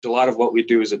A lot of what we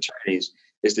do as attorneys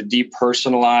is to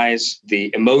depersonalize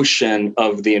the emotion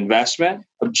of the investment.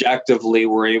 Objectively,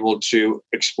 we're able to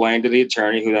explain to the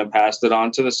attorney, who then passed it on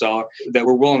to the seller, that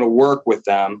we're willing to work with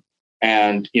them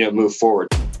and move forward.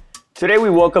 Today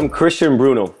we welcome Christian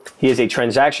Bruno. He is a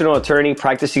transactional attorney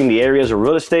practicing the areas of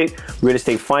real estate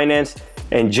finance,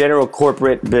 and general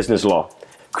corporate business law.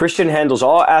 Christian handles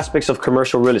all aspects of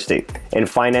commercial real estate and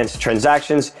finance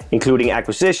transactions, including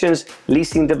acquisitions,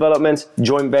 leasing developments,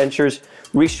 joint ventures,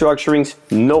 restructurings,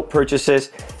 note purchases,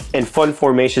 and fund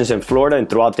formations in Florida and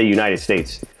throughout the United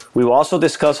States. We will also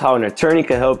discuss how an attorney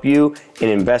can help you in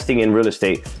investing in real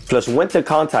estate, plus when to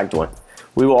contact one.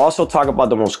 We will also talk about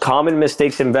the most common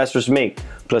mistakes investors make,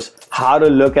 plus how to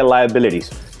look at liabilities.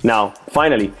 Now,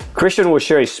 finally, Christian will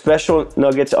share a special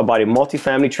nuggets about a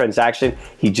multifamily transaction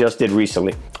he just did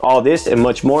recently. All this and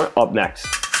much more up next.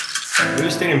 Real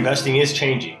estate investing is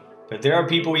changing, but there are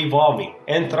people evolving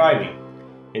and thriving.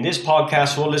 In this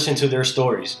podcast, we'll listen to their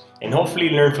stories and hopefully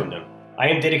learn from them. I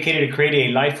am dedicated to creating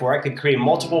a life where I could create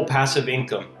multiple passive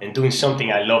income and doing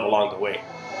something I love along the way.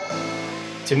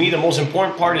 To me, the most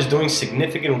important part is doing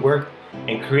significant work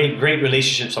and create great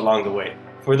relationships along the way.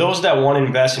 For those that want to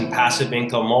invest in passive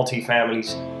income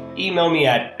multifamilies, email me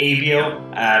at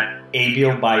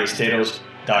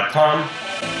abio@abioballesteros.com.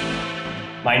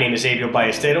 My name is Abio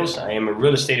Ballesteros. I am a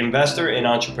real estate investor and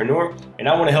entrepreneur, and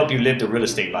I want to help you live the real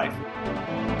estate life.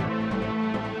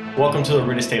 Welcome to the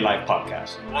Real Estate Life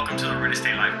Podcast.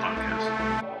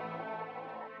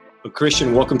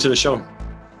 Christian, welcome to the show.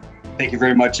 Thank you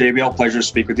very much, Abio. Pleasure to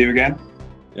speak with you again.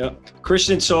 Yeah,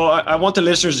 Christian, so I want the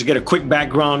listeners to get a quick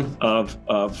background of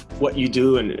what you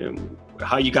do and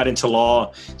how you got into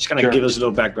law. Just kind of give us a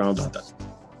little background about that.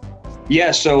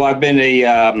 Yeah, so I've been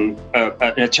an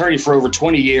attorney for over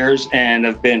 20 years and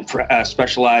have been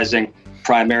specializing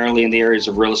primarily in the areas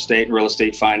of real estate and real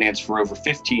estate finance for over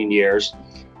 15 years.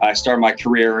 I started my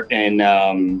career in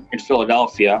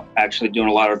Philadelphia, actually doing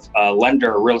a lot of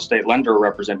real estate lender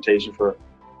representation for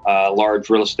large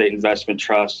real estate investment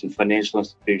trusts and financial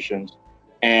institutions.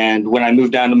 And when I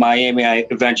moved down to Miami, I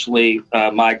eventually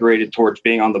migrated towards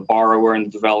being on the borrower and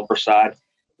the developer side,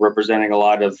 representing a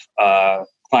lot of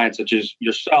clients such as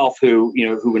yourself who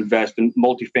invest in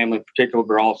multifamily in particular,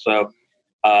 but also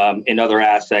in other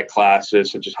asset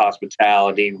classes such as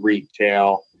hospitality,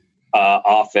 retail,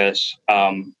 office.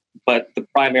 But the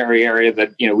primary area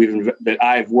that that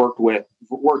I've worked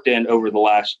in over the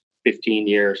last 15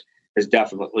 years has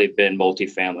definitely been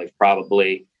multifamily.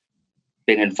 Probably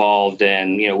been involved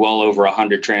in well over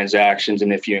 100 transactions,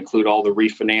 and if you include all the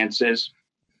refinances,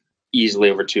 easily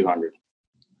over 200.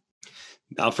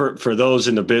 Now, for those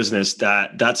in the business,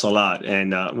 that's a lot.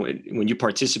 And when you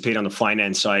participate on the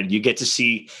finance side, you get to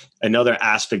see another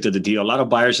aspect of the deal. A lot of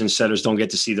buyers and sellers don't get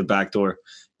to see the back door.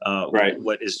 Right.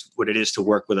 What it is to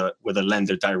work with a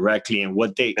lender directly, and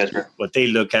what they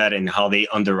look at and how they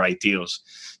underwrite deals.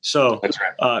 So, that's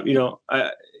right.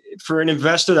 For an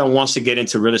investor that wants to get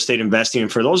into real estate investing,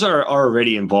 and for those that are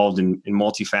already involved in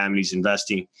multifamilies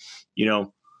investing,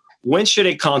 when should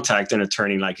they contact an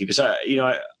attorney like you? Because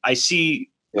I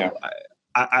see. Yeah.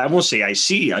 I won't say I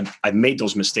see. I've made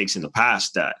those mistakes in the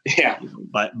past. That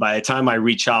by the time I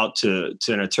reach out to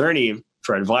an attorney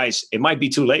for advice, it might be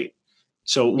too late.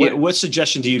 So what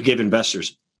suggestion do you give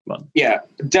investors? Well, yeah,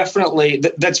 definitely.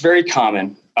 That's very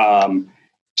common,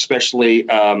 especially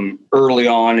early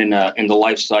on in the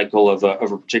life cycle of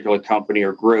a particular company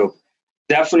or group.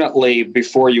 Definitely,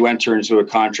 before you enter into a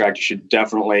contract, you should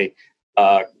definitely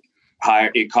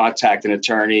contact an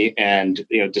attorney and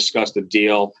discuss the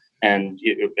deal and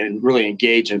really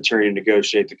engage an attorney to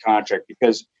negotiate the contract,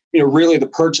 because really the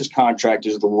purchase contract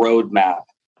is the roadmap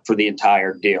for the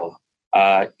entire deal.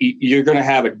 You're going to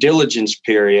have a diligence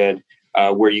period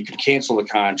where you can cancel the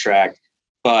contract,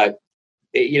 but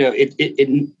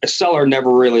a seller never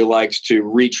really likes to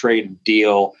retrade a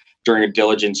deal during a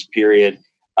diligence period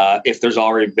if there's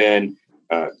already been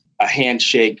a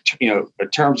handshake,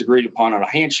 terms agreed upon on a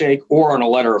handshake or on a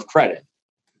letter of credit.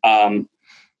 The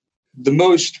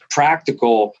most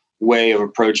practical way of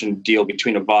approaching a deal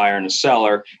between a buyer and a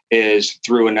seller is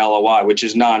through an LOI, which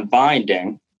is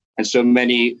non-binding. And so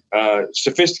many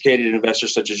sophisticated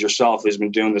investors, such as yourself, who's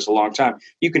been doing this a long time,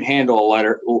 you can handle a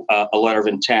letter of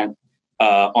intent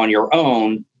on your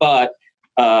own. But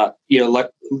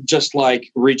just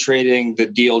like retrading the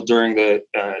deal during the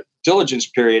diligence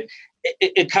period,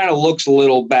 it kind of looks a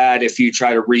little bad if you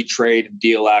try to retrade a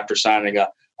deal after signing a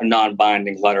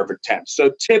non-binding letter of intent.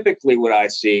 So typically, what I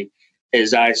see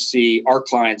is our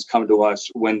clients come to us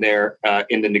when they're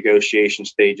in the negotiation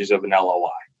stages of an LOI.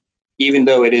 Even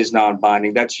though it is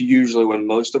non-binding, that's usually when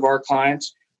most of our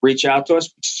clients reach out to us,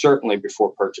 but certainly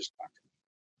before purchase contract.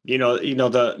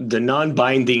 The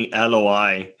non-binding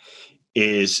LOI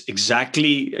is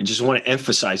exactly, I just want to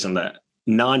emphasize on that,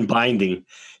 non-binding.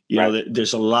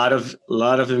 There's a lot of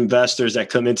investors that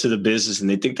come into the business and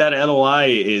they think that LOI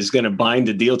is going to bind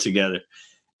the deal together.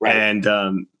 Right.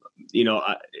 And,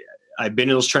 I've been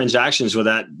in those transactions where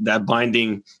that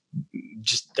binding,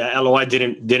 just that LOI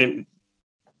didn't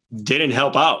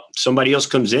help out. Somebody else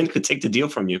comes in, could take the deal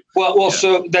from you.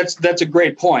 So that's a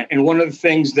great point. And one of the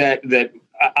things that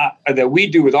we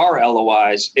do with our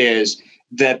LOIs is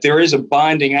that there is a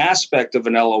binding aspect of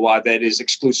an LOI that is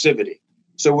exclusivity.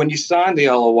 So when you sign the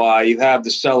LOI, you have the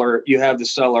seller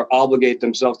obligate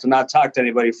themselves to not talk to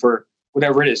anybody for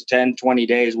whatever it is, 10, 20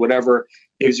 days, whatever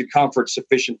gives you comfort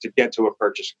sufficient to get to a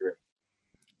purchase agreement.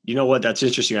 You know what? That's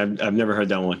interesting. I've never heard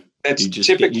that one. That's you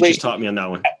just taught me on that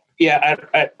one. Yeah.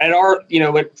 At our,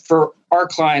 for our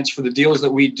clients, for the deals that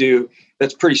we do,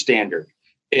 that's pretty standard.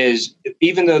 Is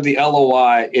even though the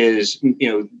LOI is,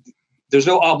 there's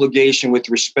no obligation with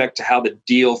respect to how the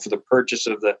deal for the purchase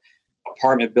of the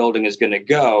apartment building is going to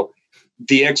go,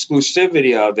 the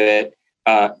exclusivity of it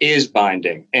is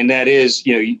binding. And that is,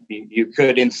 you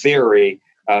could, in theory,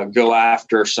 go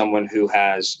after someone who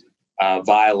has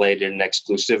violated an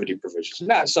exclusivity provision.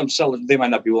 Now, some sellers, they might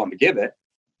not be willing to give it.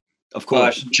 Of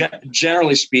course. But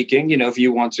generally speaking, if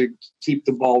you want to keep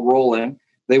the ball rolling,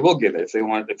 they will give it if they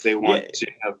want to,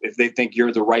 if they think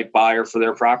you're the right buyer for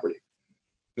their property.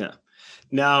 Yeah.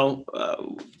 Now,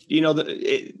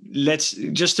 let's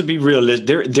just to be real.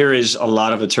 There is a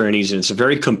lot of attorneys, and it's a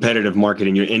very competitive market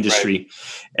in your industry.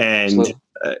 Right. And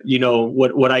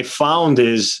what I found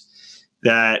is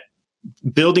that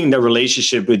building the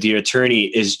relationship with the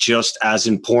attorney is just as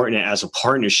important as a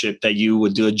partnership that you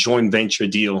would do a joint venture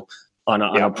deal on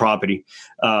a property.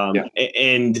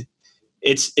 And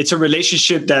it's a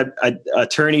relationship that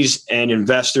attorneys and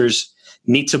investors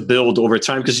need to build over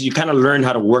time, because you kind of learn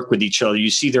how to work with each other.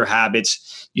 You see their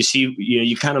habits,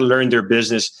 you kind of learn their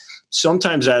business.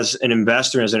 Sometimes as an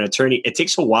investor, as an attorney, it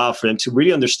takes a while for them to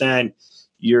really understand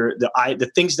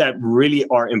the things that really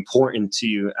are important to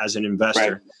you as an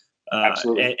investor. Right.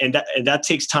 Absolutely. And that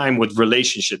takes time with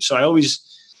relationships. So I always,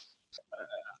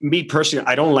 me personally,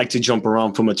 I don't like to jump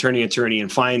around from attorney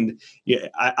and find,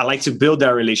 I like to build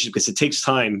that relationship, because it takes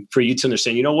time for you to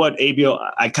understand, you know what, Abio,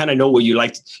 I kind of know what you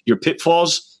like, your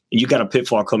pitfalls, and you got a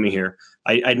pitfall coming here.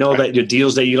 I know that your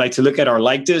deals that you like to look at are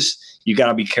like this. You got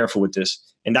to be careful with this.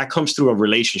 And that comes through a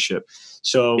relationship.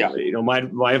 So,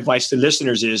 my advice to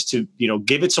listeners is to,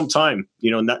 give it some time,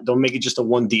 don't make it just a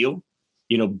one deal,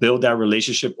 build that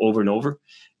relationship over and over.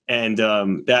 And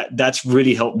that's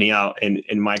really helped me out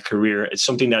in my career. It's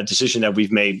a decision that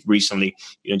we've made recently.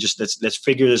 Just let's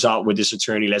figure this out with this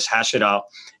attorney. Let's hash it out,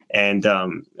 and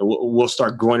we'll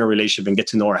start growing a relationship and get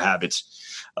to know our habits.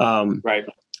 Right.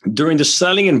 During the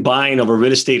selling and buying of a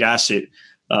real estate asset,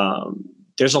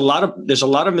 there's a lot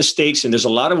of mistakes, and there's a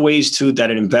lot of ways too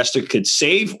that an investor could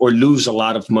save or lose a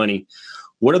lot of money.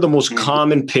 What are the most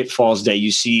common pitfalls that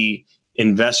you see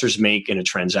investors make in a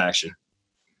transaction?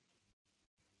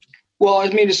 Well, I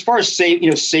mean, as far as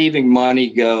saving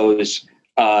money goes,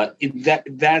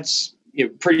 that's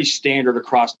pretty standard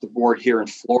across the board here in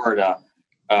Florida,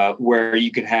 where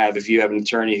you can have, if you have an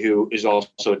attorney who is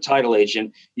also a title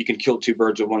agent, you can kill two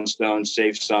birds with one stone,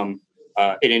 save some,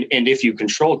 and if you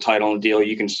control title and deal,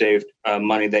 you can save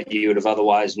money that you would have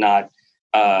otherwise not,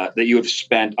 that you have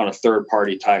spent on a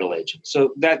third-party title agent.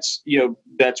 So that's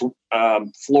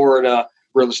Florida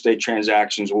real estate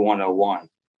transactions 101.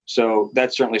 So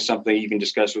that's certainly something you can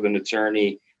discuss with an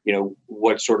attorney.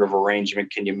 What sort of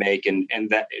arrangement can you make, and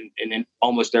in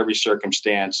almost every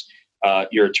circumstance,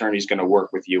 your attorney is going to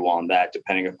work with you on that,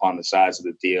 depending upon the size of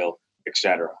the deal, et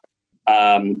cetera.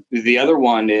 The other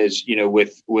one is,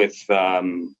 with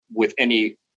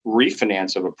any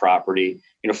refinance of a property,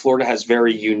 Florida has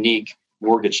very unique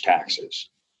mortgage taxes,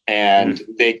 and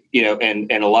they,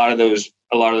 and a lot of those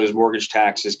mortgage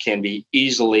taxes can be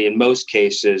easily, in most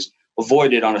cases,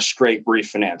 avoided on a straight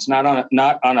refinance, not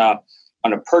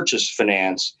on a purchase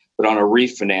finance, but on a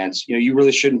refinance. You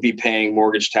really shouldn't be paying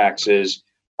mortgage taxes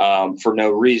for no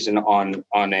reason on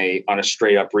a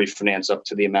straight up refinance up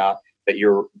to the amount that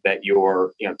you're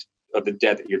of the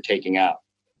debt that you're taking out.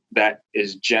 That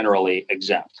is generally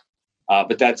exempt,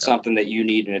 but that's something that you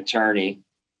need an attorney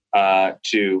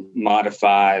to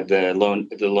modify the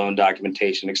loan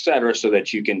documentation, et cetera, so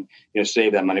that you can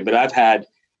save that money. But I've had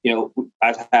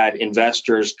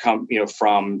investors come,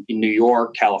 from New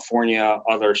York, California,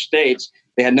 other states.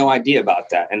 They had no idea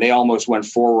about that, and they almost went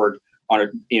forward on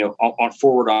a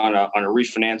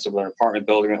refinance of an apartment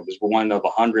building that was one of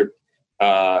 100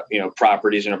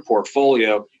 properties in a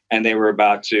portfolio, and they were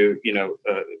about to,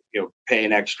 pay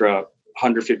an extra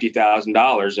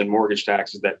 $150,000 in mortgage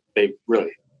taxes that they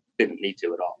really didn't need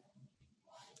to at all.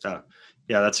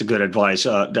 Yeah, that's a good advice.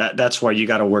 That's why you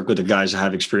got to work with the guys that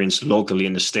have experience locally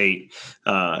in the state.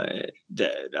 I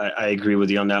agree with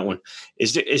you on that one.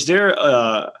 Is there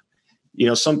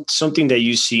something that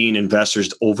you see in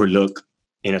investors overlook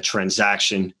in a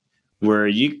transaction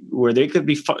where they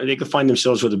could find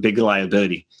themselves with a big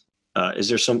liability? Is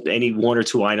there any one or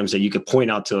two items that you could point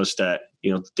out to us that,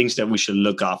 things that we should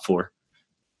look out for?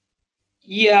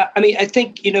 Yeah, I mean, I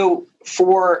think,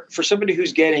 for somebody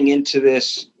who's getting into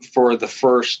this for the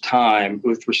first time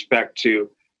with respect to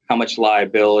how much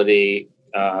liability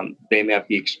they may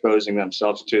be exposing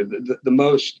themselves to, the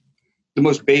most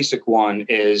basic one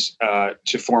is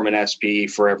to form an SPE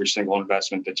for every single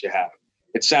investment that you have.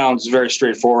 It sounds very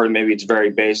straightforward, and maybe it's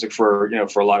very basic for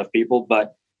a lot of people,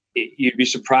 but you'd be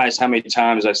surprised how many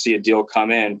times I see a deal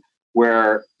come in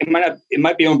where it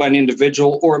might be owned by an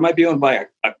individual, or it might be owned by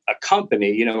a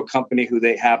company, a company who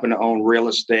they happen to own real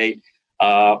estate,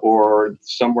 or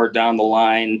somewhere down the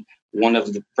line, one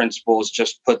of the principals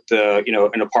just put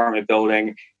an apartment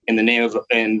building in the name of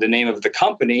the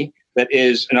company that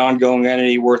is an ongoing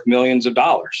entity worth millions of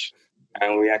dollars.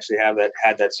 And we actually had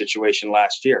that situation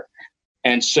last year.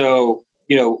 And so,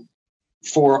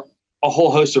 for a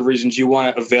whole host of reasons, you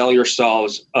want to avail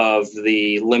yourselves of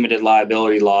the limited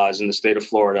liability laws in the state of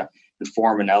Florida and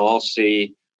form an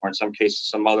LLC, or in some cases,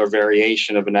 some other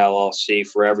variation of an LLC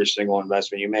for every single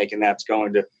investment you make. And that's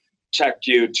going to protect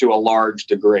you to a large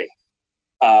degree.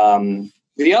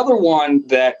 The other one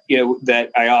that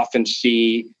I often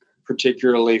see,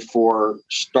 particularly for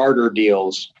starter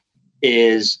deals,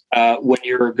 is when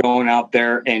you're going out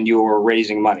there and you're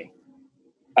raising money.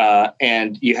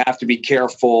 And you have to be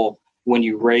careful when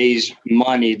you raise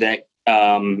money that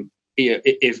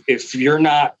if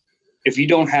you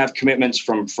don't have commitments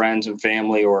from friends and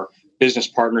family or business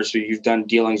partners who you've done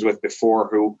dealings with before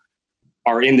who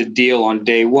are in the deal on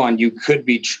day one, you could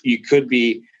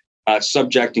be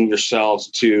subjecting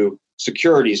yourselves to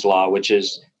securities law, which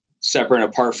is separate and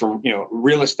apart from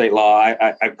real estate law.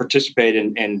 I participate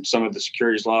in some of the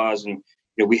securities laws, and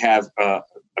we have a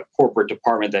corporate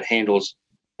department that handles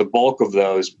the bulk of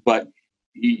those, but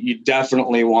you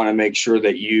definitely want to make sure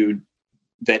that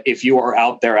if you are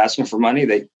out there asking for money,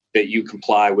 that you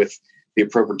comply with the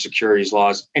appropriate securities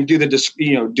laws and do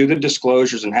the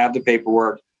disclosures and have the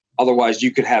paperwork. Otherwise,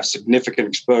 you could have significant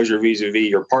exposure vis-a-vis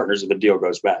your partners if the deal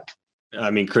goes bad.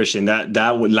 I mean, Christian,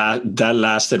 that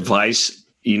last advice,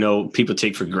 people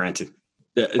take for granted.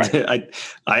 Right.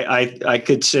 I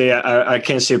could say I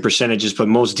can't say percentages, but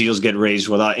most deals get raised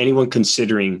without anyone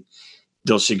considering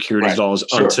those securities laws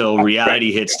until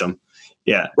reality hits them.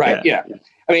 Yeah. Right. Yeah.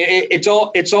 I mean, it's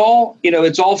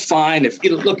all fine. If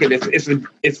you look at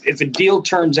if a deal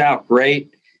turns out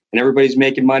great and everybody's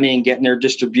making money and getting their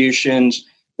distributions,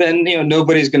 then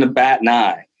nobody's going to bat an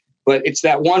eye. But it's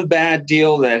that one bad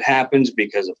deal that happens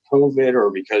because of COVID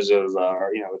or because of a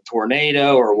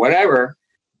tornado or whatever,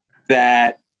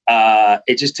 that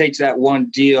it just takes that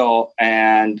one deal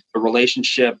and a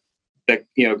relationship that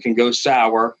can go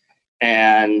sour.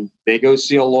 And they go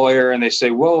see a lawyer and they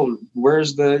say, well,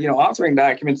 where's the, offering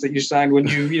documents that you signed when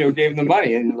you gave them the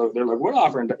money? And they're like, what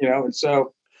offering, And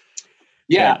so,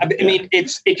 I mean,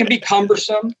 it can be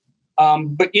cumbersome,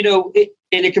 but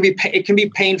it can be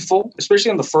painful, especially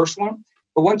on the first one.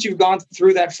 But once you've gone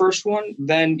through that first one,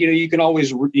 then, you can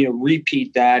always,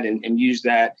 repeat that and use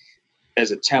that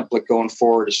as a template going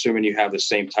forward, assuming you have the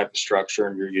same type of structure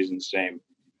and you're using the same.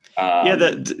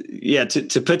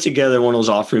 To put together one of those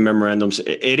offering memorandums,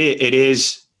 it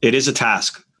is a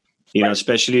task, right.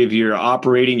 Especially if you're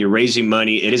operating, you're raising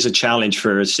money. It is a challenge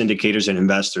for syndicators and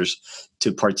investors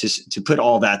to put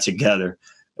all that together.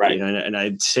 Right. And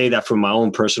I'd say that from my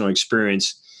own personal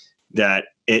experience, that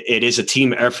it is a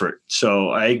team effort. So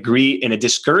I agree. And it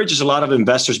discourages a lot of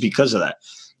investors because of that.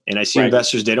 And I see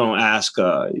investors, they don't ask,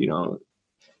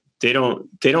 They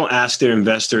don't ask their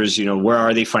investors, where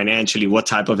are they financially? What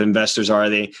type of investors are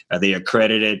they? Are they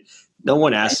accredited? No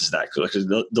one asks that because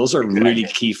those are really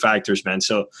key factors, man.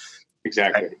 So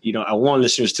exactly, I want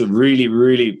listeners to really,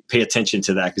 really pay attention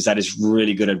to that because that is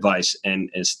really good advice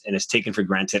and it's taken for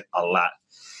granted a lot.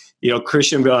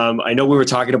 Christian, I know we were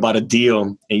talking about a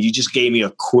deal and you just gave me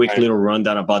a quick little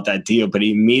rundown about that deal, but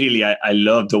immediately I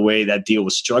loved the way that deal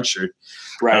was structured,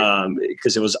 right?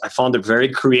 Because I found it very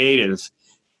creative.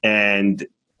 And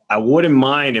I wouldn't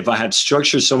mind if I had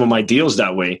structured some of my deals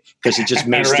that way, because it just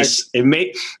makes this,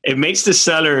 it makes the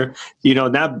seller,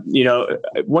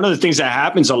 one of the things that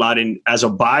happens a lot as a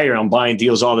buyer, I'm buying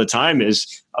deals all the time,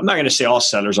 is, I'm not going to say all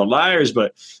sellers are liars,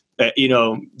 but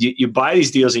you buy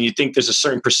these deals and you think there's a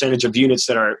certain percentage of units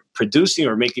that are producing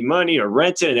or making money or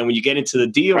rented. And then when you get into the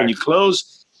deal and you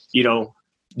close, you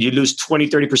lose 20,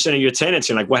 30% of your tenants.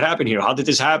 You're like, what happened here? How did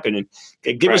this happen?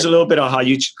 And give us a little bit of how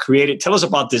you created. Tell us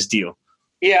about this deal.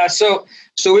 Yeah. So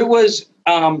it was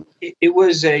a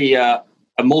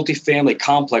multifamily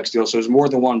complex deal. So it was more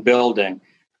than one building.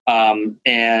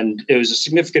 And it was a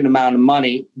significant amount of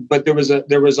money, but there was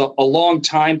a long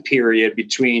time period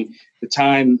between the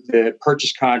time the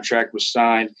purchase contract was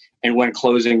signed and when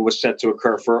closing was set to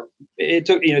occur.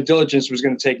 Diligence was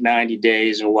going to take 90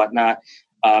 days and whatnot.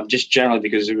 Just generally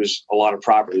because it was a lot of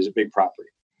property. It was a big property.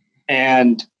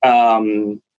 And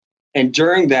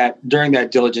during that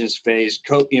diligence phase,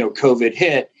 COVID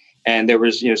hit, and there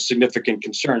was significant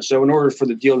concern. So in order for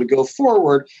the deal to go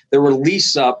forward, there were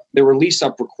lease up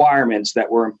requirements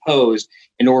that were imposed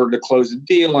in order to close the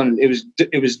deal, and it was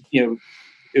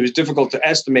difficult to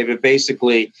estimate, but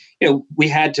basically, we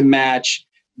had to match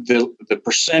the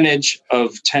percentage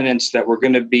of tenants that were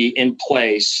going to be in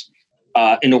place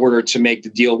in order to make the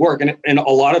deal work. And a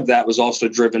lot of that was also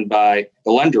driven by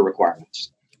the lender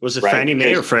requirements. Was it Fannie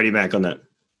Mae or Freddie Mac on that?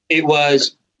 It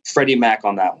was Freddie Mac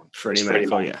on that one. Freddie Mac,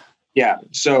 oh yeah. Yeah.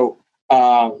 So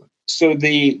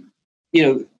we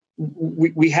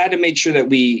had to make sure that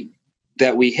we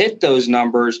hit those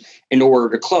numbers in order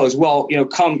to close. Well,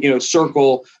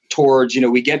 circle towards,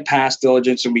 we get past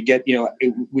diligence and we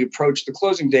approach the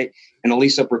closing date, and the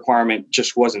lease up requirement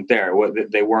just wasn't there.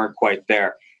 They weren't quite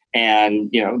there. And,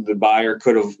 the buyer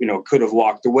could have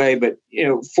walked away, but,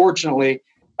 fortunately,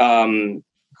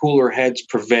 cooler heads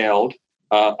prevailed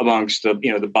amongst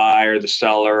the buyer, the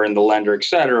seller, and the lender, et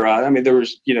cetera. I mean, there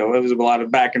was a lot of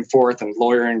back and forth and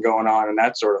lawyering going on and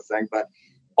that sort of thing. But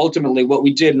ultimately, what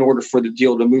we did in order for the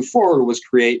deal to move forward was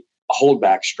create a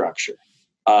holdback structure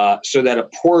so that a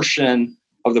portion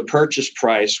of the purchase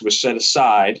price was set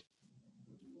aside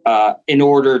in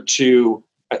order to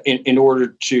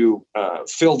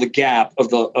fill the gap of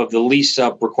the lease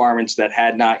up requirements that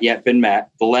had not yet been met.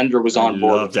 The lender was on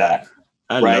board with that.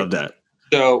 I love that.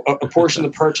 So a portion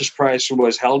of the purchase price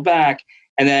was held back,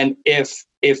 and then if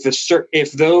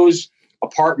those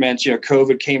apartments,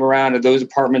 COVID came around and those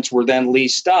apartments were then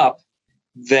leased up,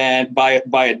 then by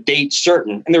a date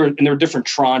certain, and there were different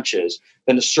tranches,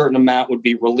 then a certain amount would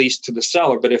be released to the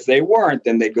seller. But if they weren't,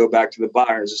 then they go back to the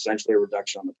buyer as essentially a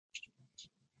reduction on the purchase.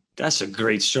 That's a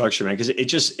great structure, man, because it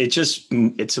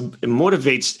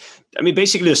motivates. I mean,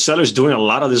 basically, the seller's doing a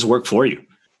lot of this work for you.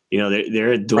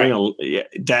 They're doing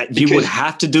that you would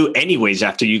have to do anyways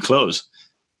after you close.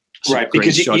 Right,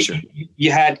 because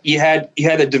you had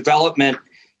a development,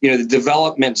 the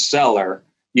development seller,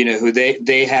 who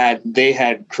they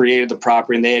had created the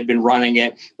property and they had been running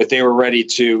it, but they were ready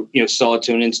to sell it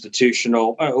to an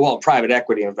institutional, private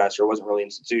equity investor. It wasn't really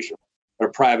institutional, but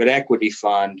a private equity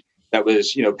fund that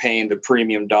was paying the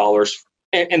premium dollars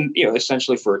and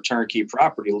essentially for a turnkey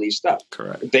property leased up.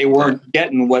 Correct. They weren't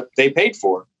getting what they paid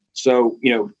for. So,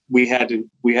 we had to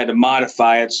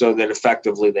modify it so that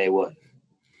effectively they would.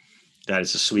 That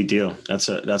is a sweet deal. That's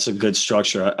a good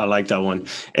structure. I like that one.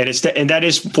 And that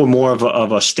is for more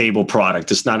of a stable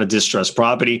product. It's not a distressed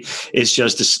property. It's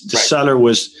just the seller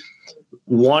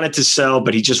wanted to sell,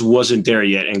 but he just wasn't there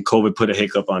yet. And COVID put a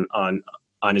hiccup on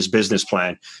his business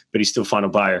plan, but he still found a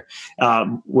buyer.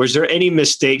 Was there any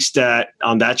mistakes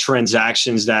on that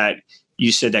transactions that you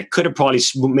said that could have probably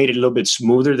made it a little bit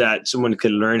smoother, that someone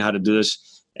could learn how to do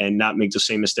this and not make the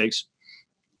same mistakes?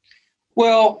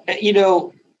 Well,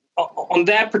 on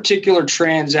that particular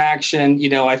transaction,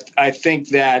 I think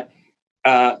that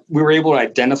we were able to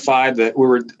identify the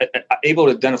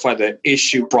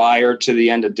issue prior to the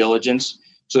end of diligence,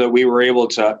 so that we were able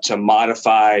to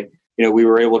modify. Not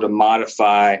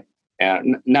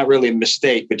really a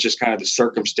mistake, but just kind of the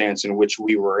circumstance in which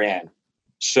we were in.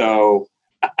 So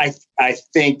I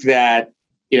think that,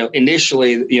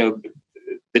 initially,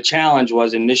 the challenge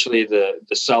was initially the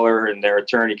seller and their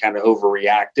attorney kind of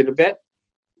overreacted a bit.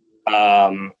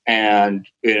 And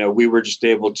we were just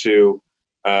able to,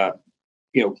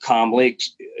 calmly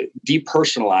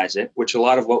depersonalize it, which a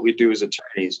lot of what we do as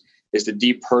attorneys is to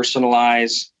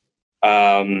depersonalize,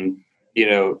 the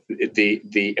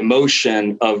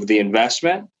emotion of the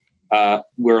investment.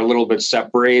 We're a little bit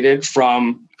separated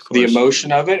from the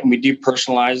emotion of it, and we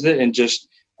depersonalized it, and just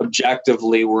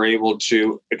objectively we're able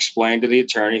to explain to the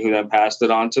attorney, who then passed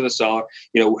it on to the seller,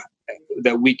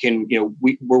 that we can,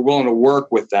 we're willing to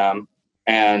work with them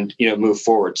and, move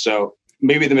forward. So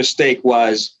maybe the mistake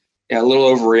was a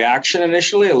little overreaction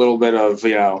initially, a little bit of,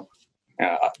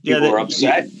 people were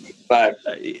upset, but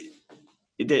I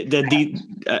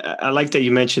like that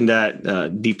you mentioned that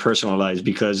depersonalized,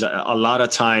 because a lot of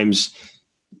times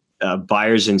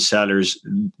buyers and sellers,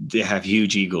 they have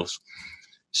huge egos.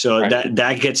 So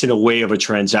that gets in the way of a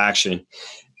transaction.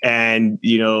 And,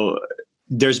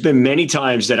 there's been many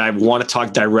times that I want to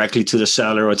talk directly to the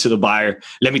seller or to the buyer.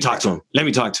 Let me talk to him.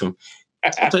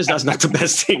 Sometimes that's not the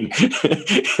best thing. No,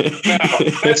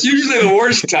 that's usually the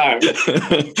worst time.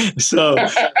 So,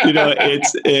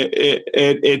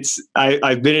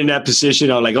 I've been in that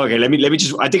position. I'm like, okay, let me I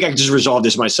think I can just resolve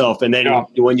this myself. And then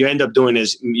when you end up doing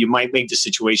this, you might make the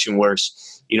situation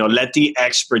worse. Let the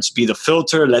experts be the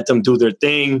filter, let them do their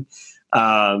thing.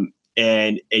 And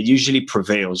it usually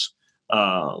prevails.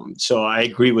 So I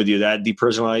agree with you that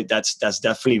depersonalized, that's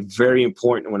definitely very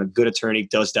important when a good attorney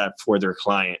does that for their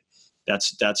client.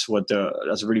 That's a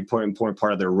really important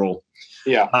part of their role.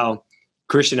 Yeah.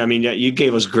 Christian, I mean, you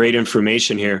gave us great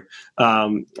information here.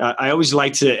 I always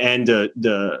like to end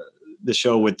the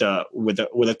show with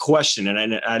a question,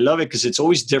 and I love it because it's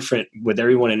always different with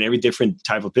everyone and every different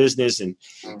type of business. And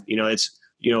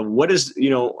what is,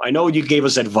 I know you gave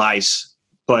us advice,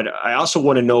 but I also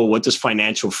want to know, what does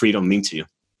financial freedom mean to you?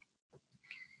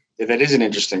 Yeah, that is an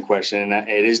interesting question, and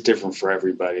it is different for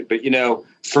everybody. But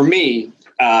for me,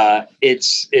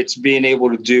 it's being able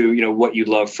to do what you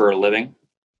love for a living.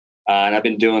 And I've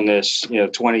been doing this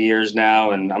 20 years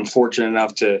now, and I'm fortunate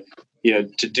enough to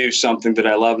do something that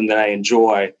I love and that I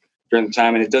enjoy during the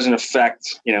time, and it doesn't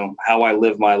affect how I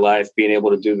live my life. Being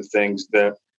able to do the things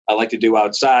that I like to do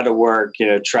outside of work,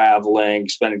 traveling,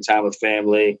 spending time with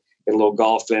family, get a little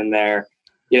golf in there,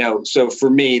 So for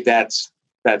me, that's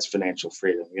financial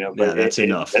freedom, But that's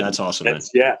enough. That's awesome, man.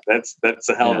 That's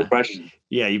a hell of a question.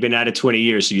 Yeah, you've been at it 20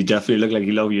 years, so you definitely look like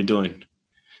you love what you're doing.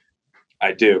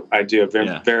 I do.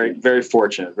 Very, very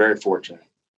fortunate. Very fortunate.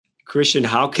 Christian,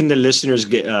 how can the listeners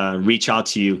reach out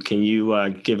to you? Can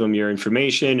you give them your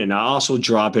information? And I'll also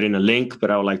drop it in a link, but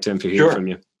I would like to hear from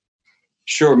you.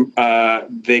 Sure.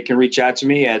 They can reach out to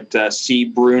me at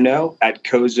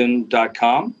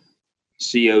cbruno@cozen.com,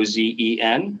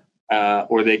 COZEN.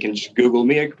 Or they can just Google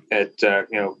me at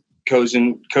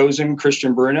Cozen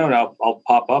Christian Bruno, and I'll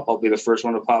pop up. I'll be the first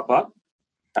one to pop up.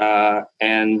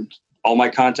 And all my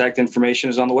contact information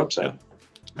is on the website.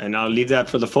 And I'll leave that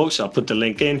for the folks. I'll put the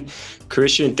link in.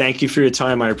 Christian, thank you for your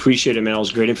time. I appreciate it, man. It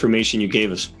was great information you gave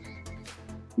us.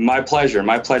 My pleasure.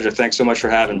 Thanks so much for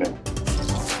having me.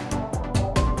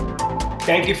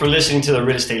 Thank you for listening to the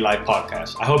Real Estate Life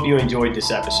podcast. I hope you enjoyed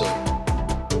this episode.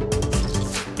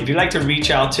 If you'd like to reach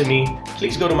out to me,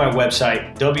 please go to my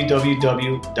website,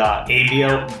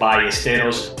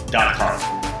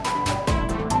 www.ablballesteros.com.